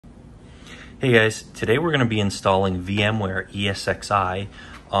Hey guys, today we're going to be installing VMware ESXi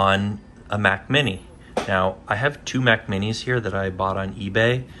on a Mac Mini. Now, I have two Mac Minis here that I bought on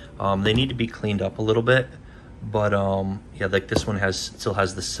eBay. They need to be cleaned up a little bit, but yeah, like this one still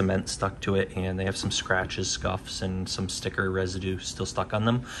has the cement stuck to it, and they have some scratches, scuffs, and some sticker residue still stuck on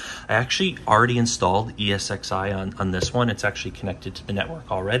them. I actually already installed ESXi on this one. It's actually connected to the network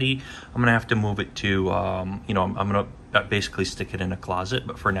already. I'm gonna have to move it to, I'm gonna basically stick it in a closet,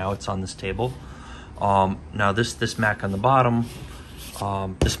 but for now it's on this table. Now this Mac on the bottom,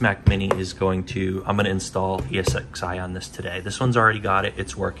 this Mac Mini is I'm gonna install ESXi on this today. This one's already got it,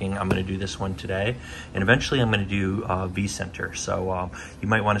 it's working. I'm gonna do this one today, and eventually I'm gonna do vCenter. So you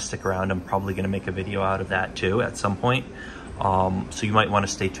might wanna stick around. I'm probably gonna make a video out of that too at some point. So you might wanna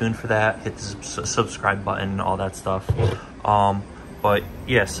stay tuned for that, hit the subscribe button, all that stuff. But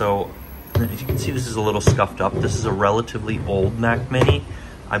yeah, so as you can see, this is a little scuffed up. This is a relatively old Mac Mini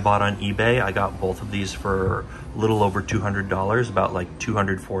I bought on eBay. I got both of these for a little over $200, about like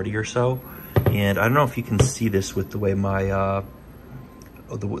 $240 or so. And I don't know if you can see this with the way my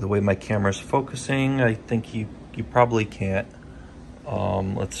the way my camera's focusing. I think you probably can't.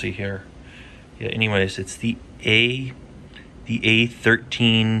 Let's see here. Yeah. Anyways, it's the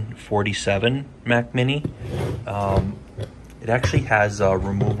A1347 Mac Mini. It actually has a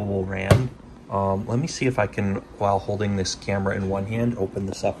removable RAM. Let me see if I can, while holding this camera in one hand, open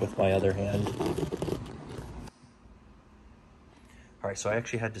this up with my other hand. All right, so I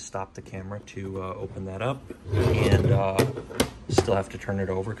actually had to stop the camera to open that up, and still have to turn it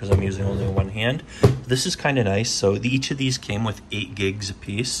over because I'm using only one hand. This is kind of nice. So each of these came with 8 gigs a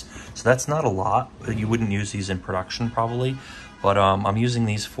piece, so that's not a lot. You wouldn't use these in production probably, but I'm using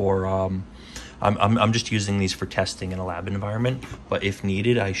these for I'm just using these for testing in a lab environment, but if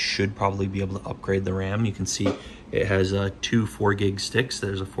needed, I should probably be able to upgrade the RAM. You can see it has 2 4 gig sticks.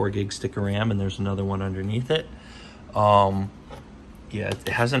 There's a 4 gig stick of RAM, and there's another one underneath it. Yeah, it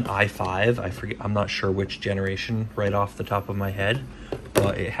has an i5. I forget, I'm not sure which generation right off the top of my head,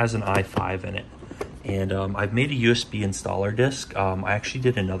 but it has an i5 in it. And I've made a USB installer disk. I actually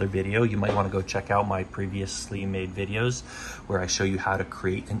did another video. You might want to go check out my previously made videos where I show you how to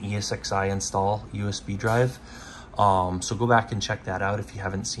create an ESXi install USB drive. So go back and check that out if you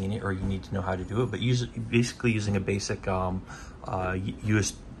haven't seen it or you need to know how to do it. But basically using a basic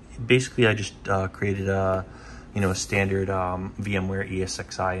USB. Basically, I just created a standard VMware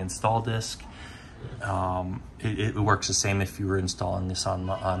ESXi install disk. It works the same if you were installing this on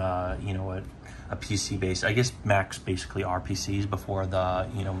a PC based. I guess Macs basically are PCs before the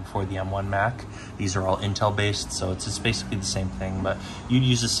M1 Mac. These are all Intel based, so it's basically the same thing. But you'd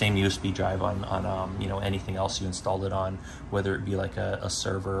use the same USB drive on anything else you installed it on, whether it be like a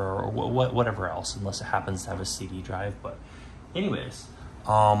server or whatever else, unless it happens to have a CD drive. But anyways,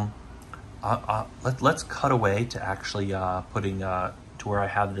 let's cut away to actually putting to where I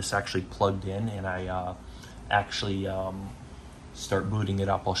have this actually plugged in, and I actually start booting it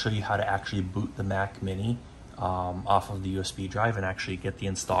up. I'll show you how to actually boot the Mac Mini off of the USB drive and actually get the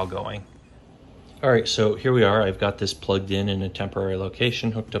install going. All right, so here we are. I've got this plugged in a temporary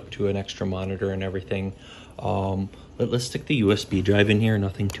location, hooked up to an extra monitor and everything. Let's stick the USB drive in here.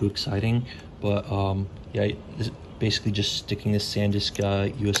 Nothing too exciting, but yeah, basically just sticking this SanDisk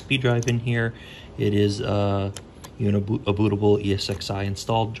USB drive in here. It is a bootable ESXi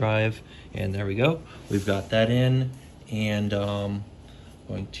installed drive, and there we go. We've got that in, and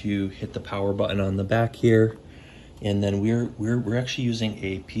going to hit the power button on the back here, and then we're actually using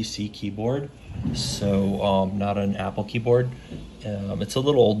a PC keyboard, so not an Apple keyboard. It's a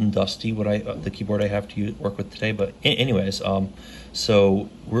little old and dusty, the keyboard I have to work with today, but anyways, so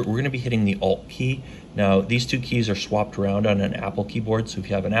we're going to be hitting the Alt key. Now, these two keys are swapped around on an Apple keyboard, so if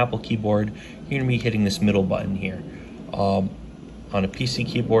you have an Apple keyboard, you're going to be hitting this middle button here. On a PC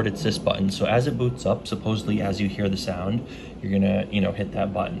keyboard, it's this button. So as it boots up, supposedly as you hear the sound, you're going to hit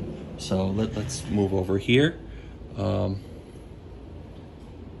that button. So let's move over here. Power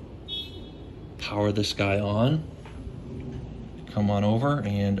this guy on. Come on over,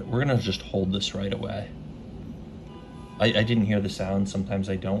 and we're going to just hold this right away. I didn't hear the sound. Sometimes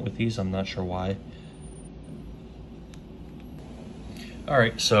I don't with these. I'm not sure why. All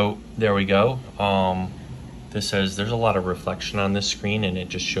right, so there we go. This says there's a lot of reflection on this screen, and it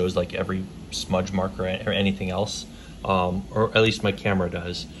just shows like every smudge mark or anything else, or at least my camera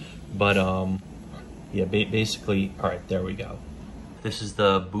does. But yeah, basically, all right, there we go. This is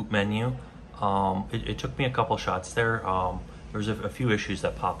the boot menu. It took me a couple shots there. There's a few issues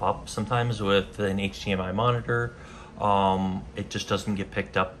that pop up sometimes with an HDMI monitor. It just doesn't get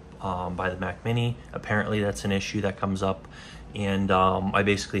picked up by the Mac Mini. Apparently that's an issue that comes up, and I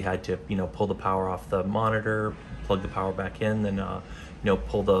basically had to, pull the power off the monitor, plug the power back in, then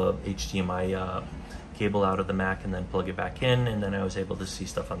pull the HDMI cable out of the Mac and then plug it back in, and then I was able to see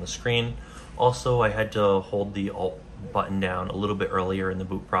stuff on the screen. Also, I had to hold the Alt button down a little bit earlier in the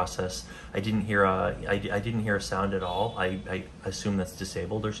boot process. I didn't hear a sound at all. I assume that's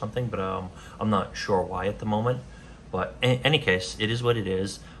disabled or something, but I'm not sure why at the moment. But in any case, it is what it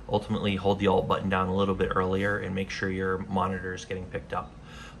is. Ultimately, hold the Alt button down a little bit earlier and make sure your monitor is getting picked up.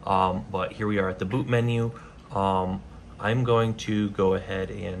 But here we are at the boot menu. I'm going to go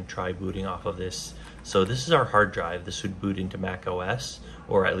ahead and try booting off of this. So this is our hard drive. This would boot into Mac OS,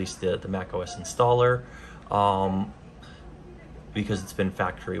 or at least the Mac OS installer, because it's been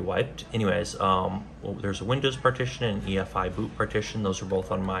factory wiped. Anyways, well, there's a Windows partition and an EFI boot partition. Those are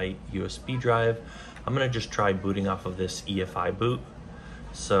both on my USB drive. I'm gonna just try booting off of this EFI boot.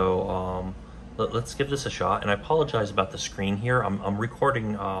 So let's give this a shot. And I apologize about the screen here. I'm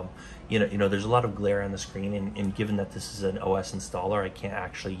recording. There's a lot of glare on the screen, and given that this is an OS installer, I can't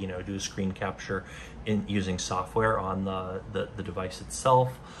actually do a screen capture in using software on the device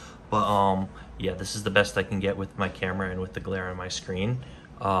itself. But yeah, this is the best I can get with my camera and with the glare on my screen.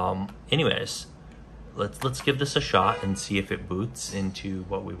 Anyways, let's give this a shot and see if it boots into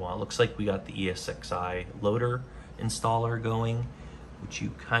what we want. Looks like we got the ESXi loader installer going, which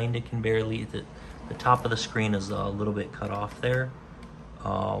you kind of can barely, the top of the screen is a little bit cut off there.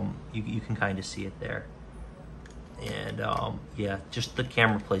 You can kind of see it there. And yeah, just the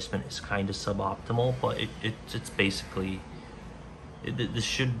camera placement is kind of suboptimal, but it's basically, this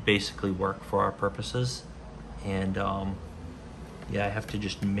should basically work for our purposes. And yeah, I have to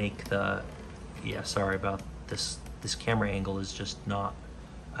just make yeah, sorry about this camera angle is just not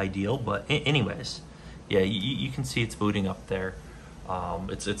ideal, but anyways, yeah, you can see it's booting up there.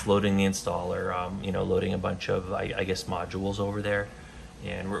 It's loading the installer, loading a bunch of, I guess, modules over there,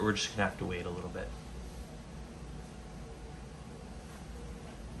 and we're just gonna have to wait a little bit.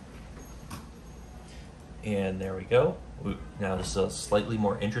 And there we go. Now this is a slightly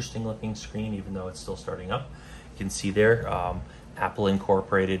more interesting looking screen, even though it's still starting up. You can see there, Apple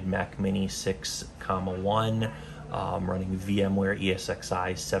incorporated Mac Mini 6,1, running VMware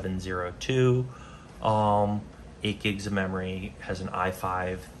ESXi 702. 8 gigs of memory, has an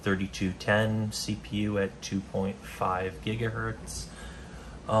i5 3210 CPU at 2.5 gigahertz.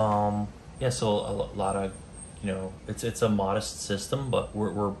 Yeah, so a lot of, it's a modest system, but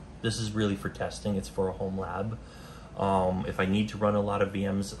this is really for testing. It's for a home lab. If I need to run a lot of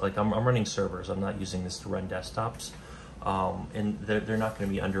VMs, like I'm running servers, I'm not using this to run desktops. And they're not going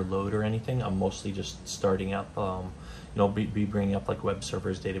to be under load or anything. I'm mostly just starting up, be bringing up like web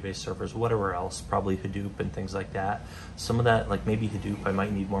servers, database servers, whatever else, probably Hadoop and things like that. Some of that, like maybe Hadoop, I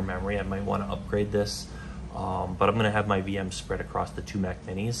might need more memory. I might want to upgrade this. But I'm going to have my VMs spread across the 2 Mac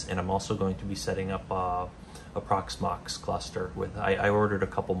Minis, and I'm also going to be setting up a Proxmox cluster with, I ordered a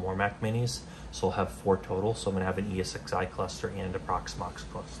couple more Mac Minis, so I'll have 4 total. So I'm going to have an ESXi cluster and a Proxmox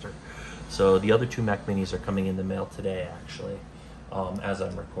cluster. So the other 2 Mac Minis are coming in the mail today, actually, as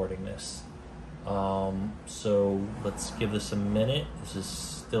I'm recording this. So let's give this a minute. This is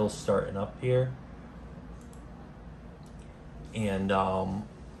still starting up here. And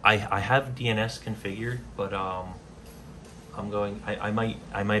I have DNS configured, but I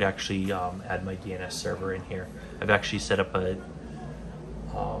might actually add my DNS server in here. I've actually set up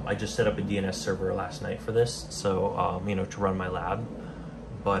I just set up a DNS server last night for this, so to run my lab.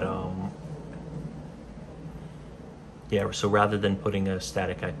 But yeah, so rather than putting a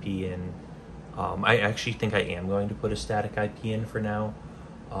static IP in, I actually think I am going to put a static IP in for now.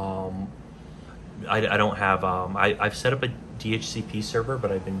 I don't have, I've set up a DHCP server,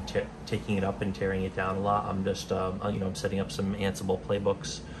 but I've been taking it up and tearing it down a lot. I'm just, I'm setting up some Ansible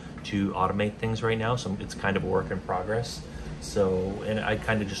playbooks to automate things right now, so it's kind of a work in progress. So, and I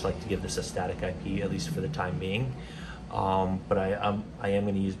kind of just like to give this a static IP, at least for the time being. But I am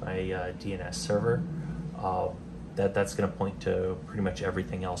going to use my DNS server. That's going to point to pretty much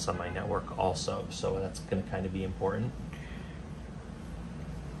everything else on my network also, so that's going to kind of be important.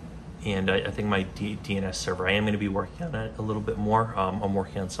 And I think my DNS server, I am going to be working on it a little bit more. I'm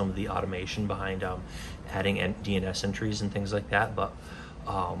working on some of the automation behind adding DNS entries and things like that, but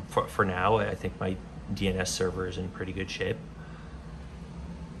for now, I think my DNS server is in pretty good shape.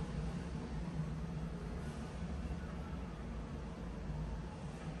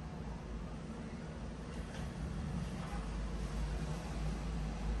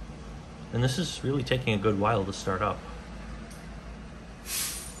 And this is really taking a good while to start up.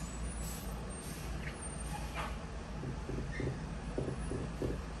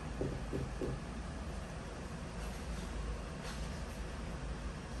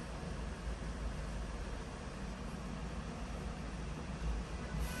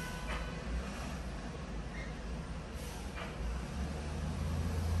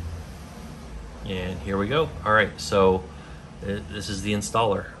 And here we go. All right, so this is the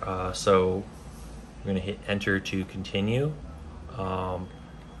installer. So we're gonna hit enter to continue,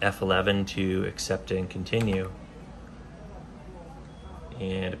 F11 to accept and continue.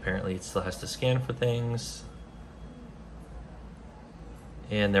 And apparently it still has to scan for things.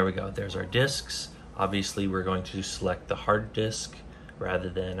 And there we go, there's our disks. Obviously we're going to select the hard disk rather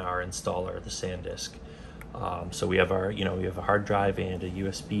than our installer, the SanDisk. So we have our, we have a hard drive and a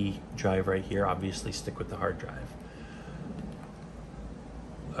USB drive right here. Obviously stick with the hard drive.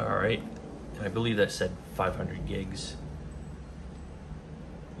 All right, and I believe that said 500 gigs.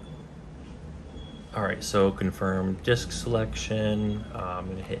 All right, so confirm disk selection. I'm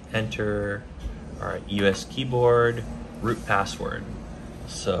gonna hit enter. All right, US keyboard, root password.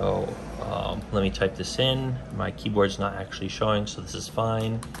 So let me type this in. My keyboard's not actually showing, so this is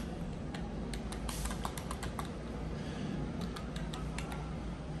fine.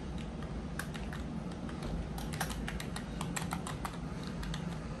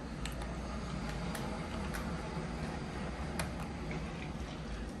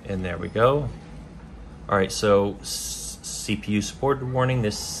 And there we go. All right, so CPU supported warning.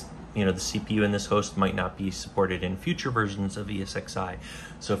 This, the CPU in this host might not be supported in future versions of ESXi.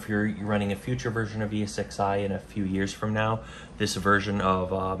 So if you're running a future version of ESXi in a few years from now, this version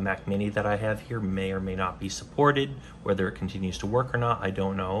of Mac Mini that I have here may or may not be supported. Whether it continues to work or not, I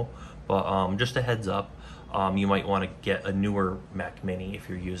don't know. But just a heads up, you might want to get a newer Mac Mini if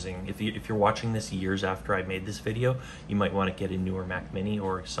you're watching this years after I made this video, you might want to get a newer Mac Mini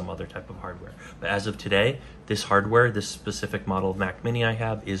or some other type of hardware. But as of today, this hardware, this specific model of Mac Mini I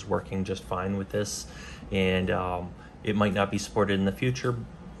have is working just fine with this. And it might not be supported in the future,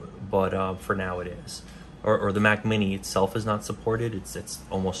 but for now it is. Or the Mac Mini itself is not supported. It's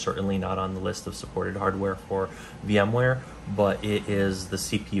almost certainly not on the list of supported hardware for VMware, but it is, the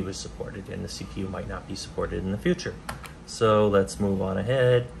CPU is supported, and the CPU might not be supported in the future. So let's move on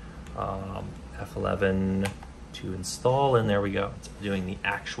ahead. F11 to install, and there we go. It's doing the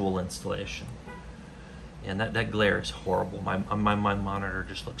actual installation. And that glare is horrible. My monitor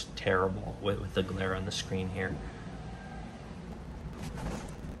just looks terrible with the glare on the screen here.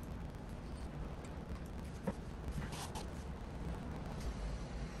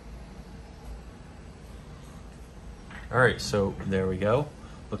 All right, so there we go.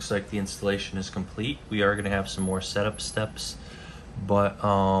 Looks like the installation is complete. We are gonna have some more setup steps, but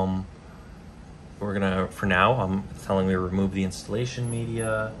we're gonna, for now, I'm telling me to remove the installation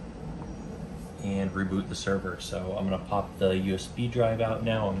media and reboot the server. So I'm gonna pop the USB drive out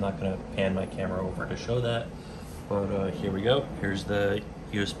now. I'm not gonna pan my camera over to show that, but here we go. Here's the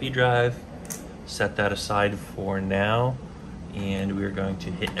USB drive. Set that aside for now, and we're going to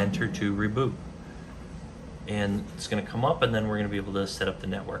hit enter to reboot. And it's going to come up, and then we're going to be able to set up the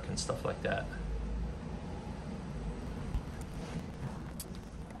network and stuff like that.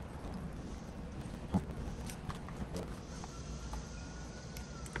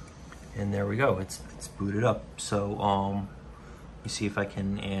 And there we go, it's booted up. So let me see if I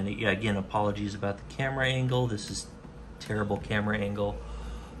can, and yeah, again, apologies about the camera angle. This is terrible camera angle.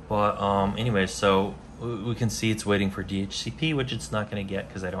 But anyways, so we can see it's waiting for DHCP, which it's not going to get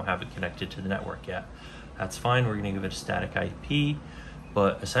because I don't have it connected to the network yet. That's fine, we're gonna give it a static IP,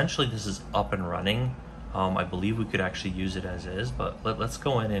 but essentially this is up and running. I believe we could actually use it as is, but let's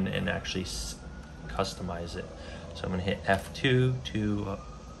go in and actually customize it. So I'm gonna hit F2 to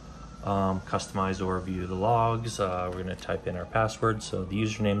customize or view the logs. We're gonna type in our password. So the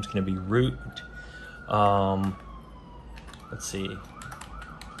username is gonna be root. Let's see.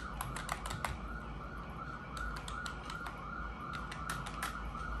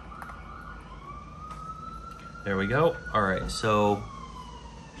 There we go. All right, so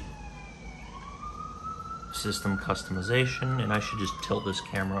system customization, and I should just tilt this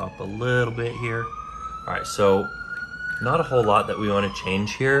camera up a little bit here. All right, so not a whole lot that we want to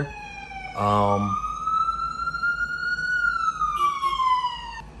change here.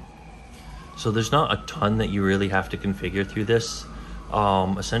 So there's not a ton that you really have to configure through this.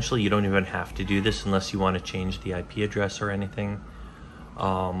 Essentially, you don't even have to do this unless you want to change the IP address or anything.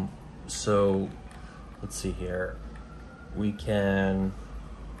 So let's see here. We can,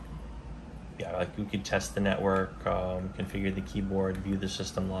 we could test the network, configure the keyboard, view the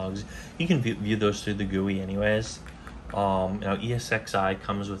system logs. You can view those through the GUI anyways. Now ESXi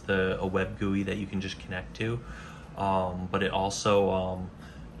comes with a web GUI that you can just connect to, but it also,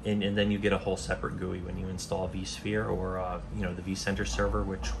 and then you get a whole separate GUI when you install vSphere or the vCenter server,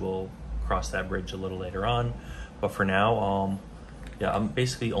 which we'll cross that bridge a little later on. But for now, yeah, I'm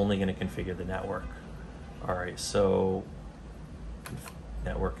basically only going to configure the network. All right, so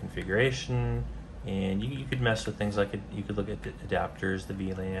network configuration, And you could mess with things like you could look at the adapters, the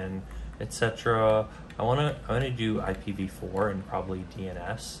VLAN, etc. I want to do IPv4 and probably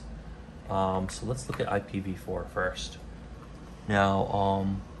DNS. So let's look at IPv4 first. Now,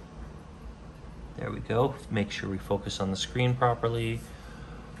 there we go. Make sure we focus on the screen properly.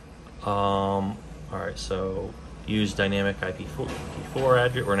 All right, so use dynamic IPv4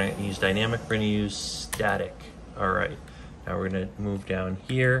 address. We're not gonna use dynamic, we're gonna use static. All right, now we're gonna move down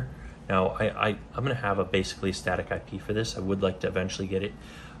here. Now I'm gonna have a basically static IP for this. I would like to eventually get it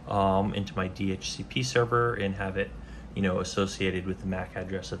into my DHCP server and have it, you know, associated with the MAC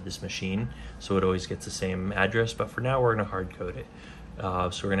address of this machine, so it always gets the same address. But for now, we're gonna hard code it.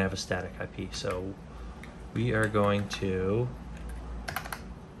 So we're gonna have a static IP. So we are going to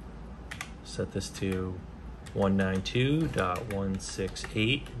set this to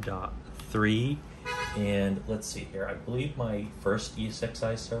 192.168.3, and let's see here. I believe my first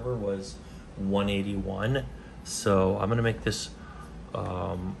ESXi server was 181, so I'm gonna make this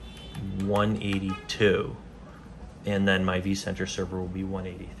 182, and then my vCenter server will be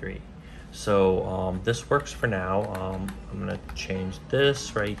 183. So this works for now. I'm gonna change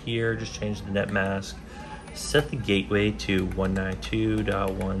this right here, just change the net mask, set the gateway to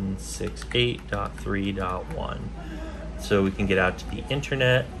 192.168.3.1 so we can get out to the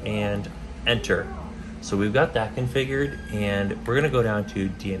internet, and enter. So we've got that configured, and we're gonna go down to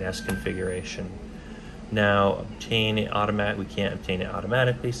DNS configuration. Now, obtain it automatic, we can't obtain it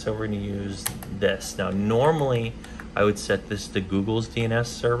automatically, so we're gonna use this. Now, normally I would set this to Google's DNS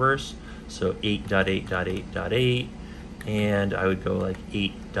servers, so 8.8.8.8, and I would go like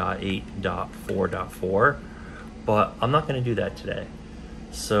 8.8.4.4, but I'm not gonna do that today.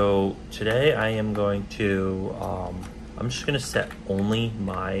 So today I am going to, I'm just gonna set only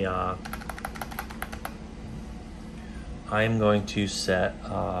my, I am going to set,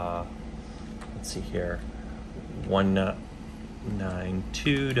 let's see here,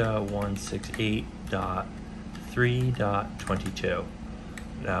 192.168.3.22.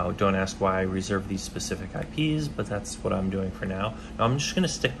 Now, don't ask why I reserve these specific IPs, but that's what I'm doing for now. Now, I'm just gonna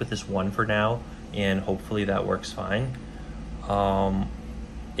stick with this one for now, and hopefully that works fine.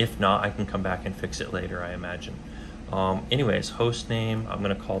 If not, I can come back and fix it later, I imagine. Anyways, host name, I'm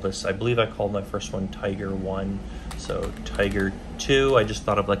gonna call this, I believe I called my first one Tiger1, so Tiger2. I just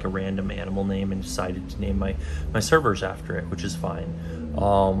thought of like a random animal name and decided to name my servers after it, which is fine.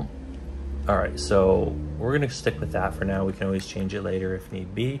 All right, so we're gonna stick with that for now. We can always change it later if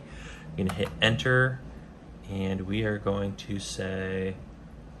need be. You're gonna hit enter, and we are going to say,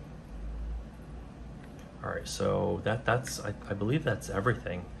 all right, so that's I believe that's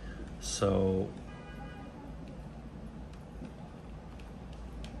everything. So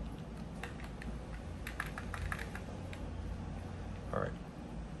all right,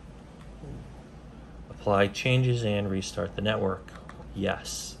 apply changes and restart the network.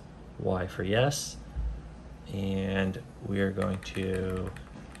 Yes. Y for yes, and we are going to,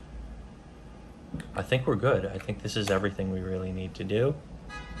 I think we're good. I think this is everything we really need to do.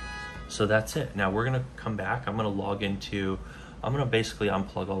 So that's it. Now we're gonna come back. I'm gonna log into, I'm gonna basically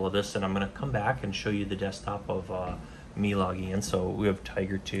unplug all of this, and I'm gonna come back and show you the desktop of me logging in. So we have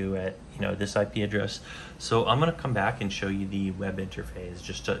Tiger2 at, you know, this IP address. So I'm gonna come back and show you the web interface,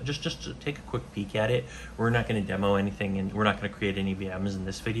 just to take a quick peek at it. We're not gonna demo anything, and we're not gonna create any VMs in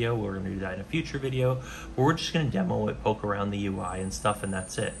this video. We're gonna do that in a future video, but we're just gonna demo it, poke around the UI and stuff, and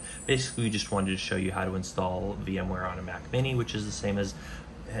that's it. Basically, we just wanted to show you how to install VMware on a Mac Mini, which is the same as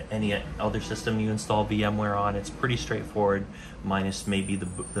any other system you install VMware on. It's pretty straightforward, minus maybe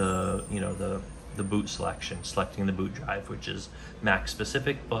the boot selection, selecting the boot drive, which is Mac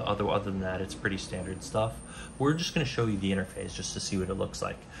specific, but other than that, it's pretty standard stuff. We're just gonna show you the interface just to see what it looks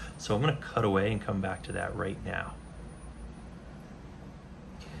like. So I'm gonna cut away and come back to that right now.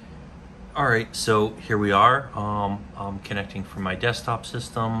 All right, so here we are. I'm connecting from my desktop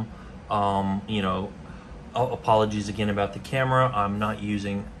system. You know, apologies again about the camera. I'm not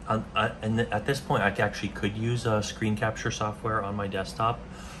using, and at this point, I actually could use screen capture software on my desktop.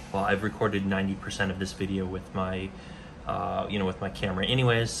 Well, I've recorded 90% of this video with my, with my camera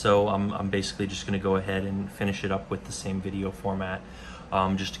anyways, so I'm basically just gonna go ahead and finish it up with the same video format,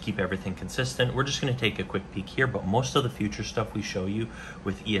 just to keep everything consistent. We're just gonna take a quick peek here, but most of the future stuff we show you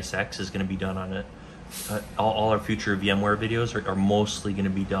with ESX is gonna be done on a, all our future VMware videos are mostly gonna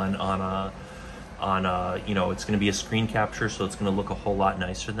be done on a, it's gonna be a screen capture, so it's gonna look a whole lot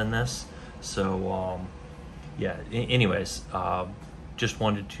nicer than this. So, yeah, anyways, just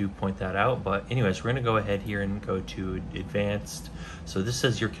wanted to point that out. But anyways, we're gonna go ahead here and go to advanced. So this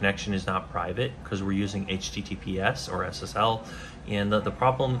says your connection is not private because we're using HTTPS or SSL. And the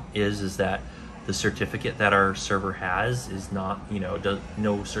problem is that the certificate that our server has is not,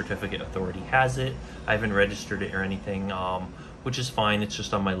 no certificate authority has it. I haven't registered it or anything, which is fine. It's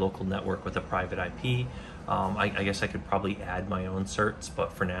just on my local network with a private IP. I guess I could probably add my own certs,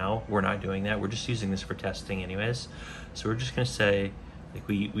 but for now, we're not doing that. We're just using this for testing anyways. So we're just gonna say, like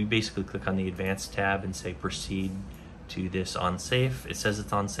we basically click on the advanced tab and say proceed to this unsafe. It says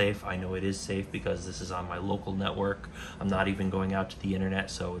it's unsafe. I know it is safe because this is on my local network. I'm not even going out to the internet,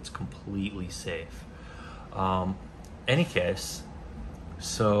 so it's completely safe. Any case,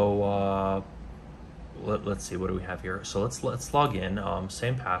 so let's see, what do we have here? So let's log in,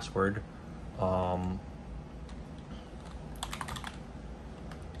 same password. All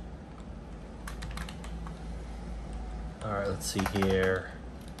right, let's see here.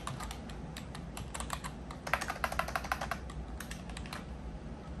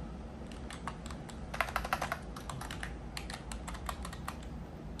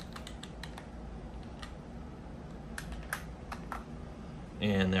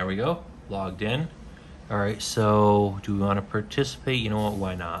 And there we go, logged in. All right, so do we want to participate? You know what,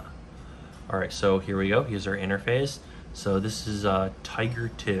 why not? All right, so here we go, here's our interface. So this is Tiger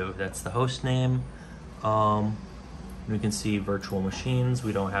 2, that's the host name. We can see virtual machines,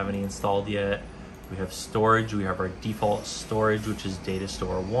 we don't have any installed yet. We have storage, we have our default storage, which is data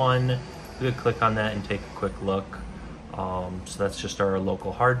store 1. We could click on that and take a quick look. So that's just our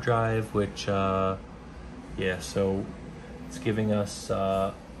local hard drive, which, yeah, so it's giving us,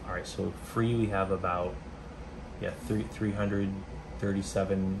 all right, so free we have about,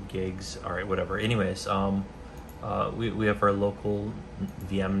 337 gigs, all right, whatever. Anyways, we have our local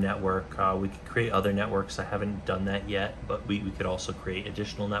VM network. We could create other networks. I haven't done that yet, but we could also create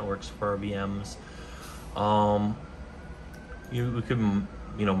additional networks for our VMs. We could,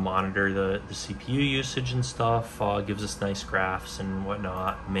 monitor the CPU usage and stuff. Gives us nice graphs and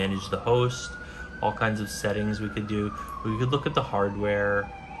whatnot. Manage the host. All kinds of settings we could do. We could look at the hardware.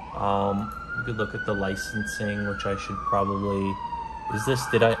 We could look at the licensing, which I should probably,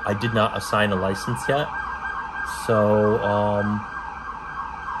 I did not assign a license yet. So,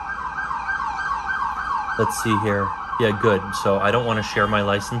 let's see here. Yeah, good. So I don't want to share my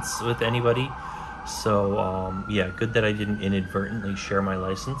license with anybody. So, yeah, good that I didn't inadvertently share my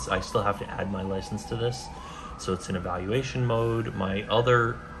license. I still have to add my license to this. So it's in evaluation mode. My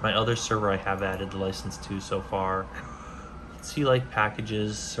other server I have added the license to so far. See like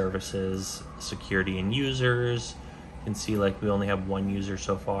packages, services, security and users. You can see like we only have one user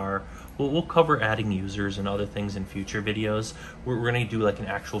so far. We'll cover adding users and other things in future videos. We're gonna do like an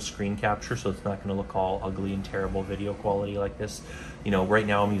actual screen capture, so it's not gonna look all ugly and terrible video quality like this. Right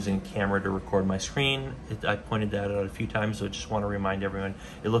now I'm using a camera to record my screen. I pointed that out a few times, so I just wanna remind everyone,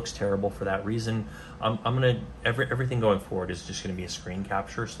 it looks terrible for that reason. Everything going forward is just gonna be a screen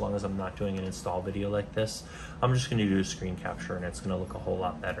capture, so long as I'm not doing an install video like this. I'm just gonna do a screen capture and it's gonna look a whole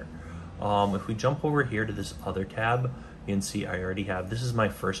lot better. If we jump over here to this other tab, you can see I already have, this is my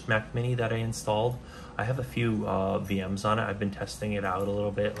first Mac Mini that I installed. I have a few VMs on it. I've been testing it out a little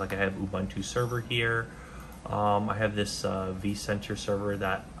bit. Like I have Ubuntu server here. I have this vCenter server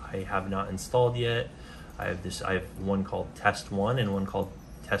that I have not installed yet. I have one called Test 1 and one called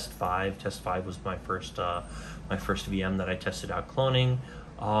Test 5. Test 5 was my first VM that I tested out cloning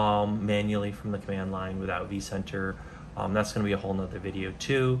manually from the command line without vCenter. That's going to be a whole nother video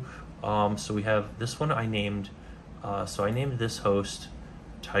too. So we have this one I named, so I named this host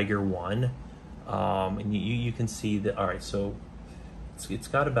Tiger 1, and you can see that, all right, so it's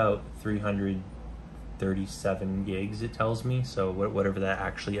got about 337 gigs, it tells me, so whatever that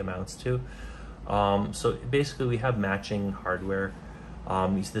actually amounts to. So basically we have matching hardware.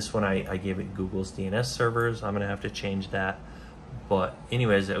 This one I gave it Google's DNS servers. I'm gonna have to change that, but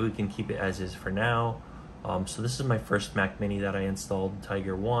anyways, we can keep it as is for now. So this is my first Mac Mini that I installed,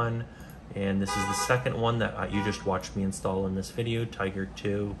 Tiger 1, and this is the second one that you just watched me install in this video, Tiger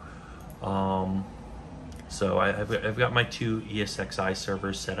 2. So I've got my two ESXi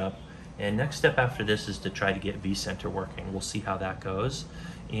servers set up, and next step after this is to try to get vCenter working. We'll see how that goes.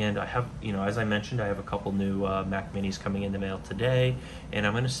 And I have, as I mentioned, I have a couple new Mac Minis coming in the mail today, and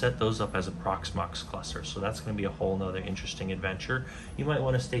I'm going to set those up as a Proxmox cluster. So that's going to be a whole nother interesting adventure. You might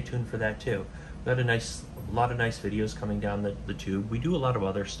want to stay tuned for that too. We've got a lot of nice videos coming down the tube. We do a lot of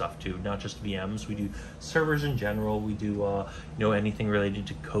other stuff too, not just VMs. We do servers in general. We do anything related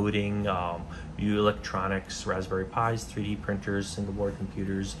to coding. We do electronics, Raspberry Pis, 3D printers, single board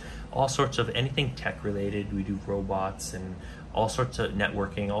computers, all sorts of anything tech related. We do robots and all sorts of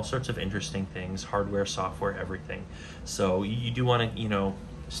networking, all sorts of interesting things, hardware, software, everything. So you do want to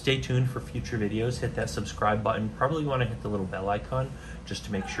Stay tuned for future videos. Hit that subscribe button. Probably want to hit the little bell icon just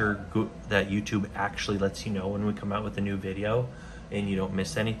to make sure that YouTube actually lets you know when we come out with a new video and you don't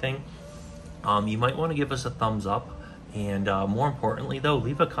miss anything. You might want to give us a thumbs up, and more importantly though,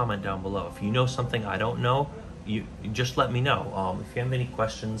 leave a comment down below. If you know something I don't know, you just let me know. If you have any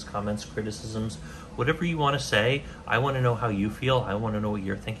questions, comments, criticisms, whatever you want to say, I want to know how you feel. I want to know what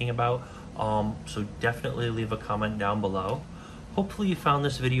you're thinking about. So definitely leave a comment down below. Hopefully you found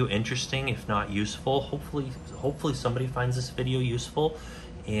this video interesting, if not useful. Hopefully somebody finds this video useful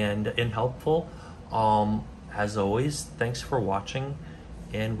and helpful. As always, thanks for watching,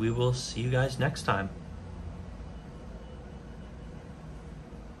 and we will see you guys next time.